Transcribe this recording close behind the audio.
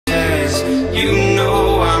You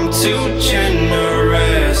know I'm too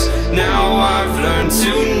generous. Now I've learned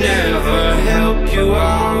to never help you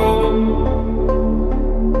out,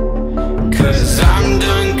 'cause I'm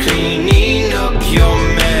done cleaning up your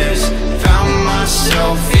mess. Found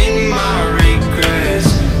myself in my regrets.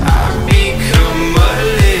 I've become a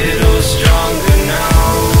little stronger now,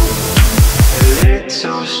 a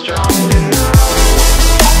little stronger now.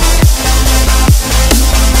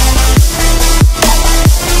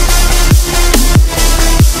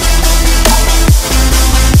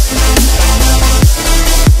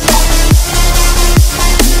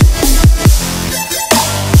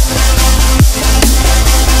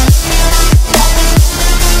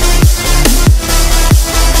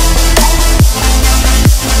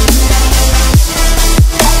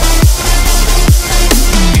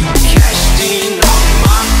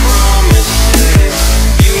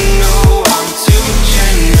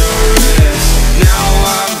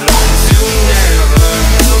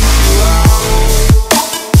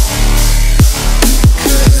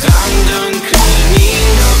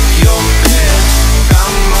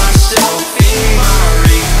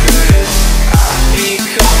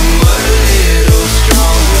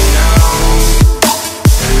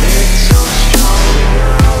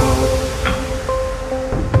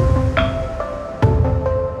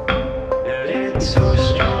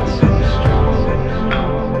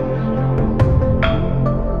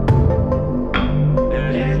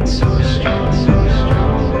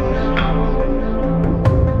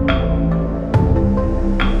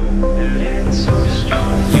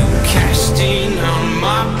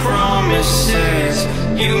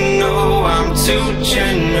 You know I'm too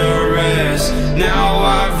generous. Now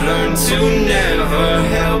I've learned to never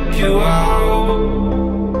help you out,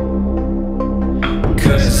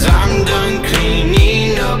 'cause I'm done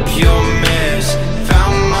cleaning up your mess.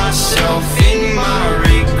 Found myself in my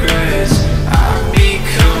regrets. I've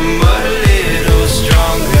become a little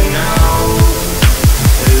stronger now,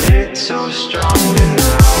 a little stronger now.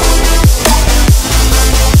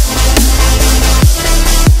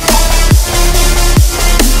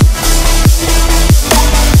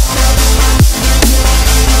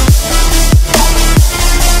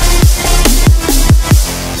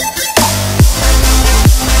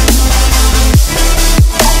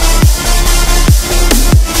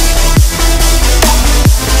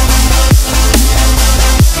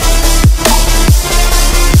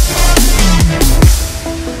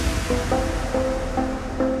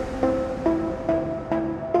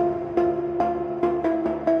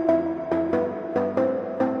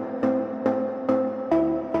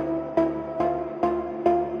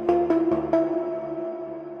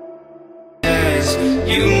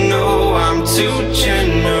 You know I'm too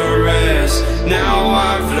generous. Now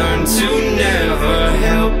I've learned to never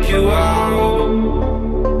help you out,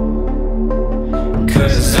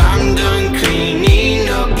 'cause I'm done cleaning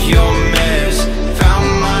up your mess. Found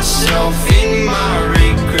myself in my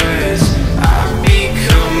regrets. I've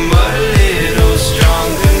become a little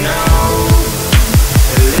stronger now,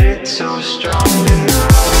 a little stronger now.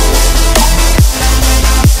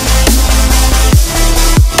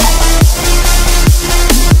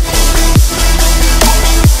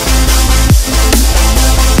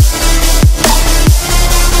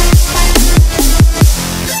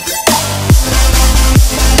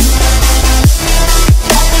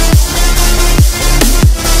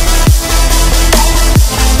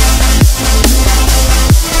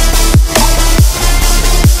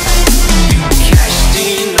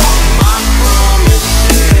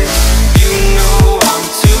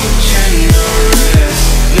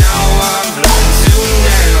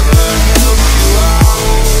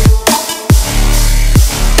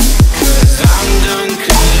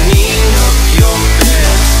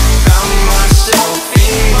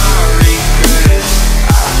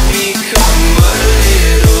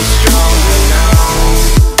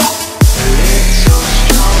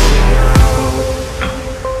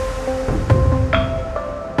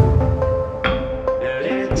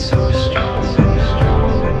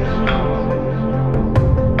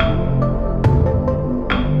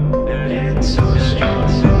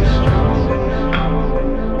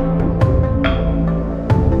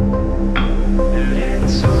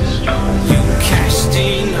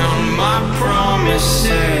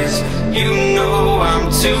 You know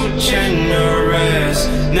I'm too generous.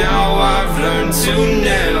 Now I've learned to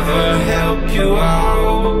never help you out.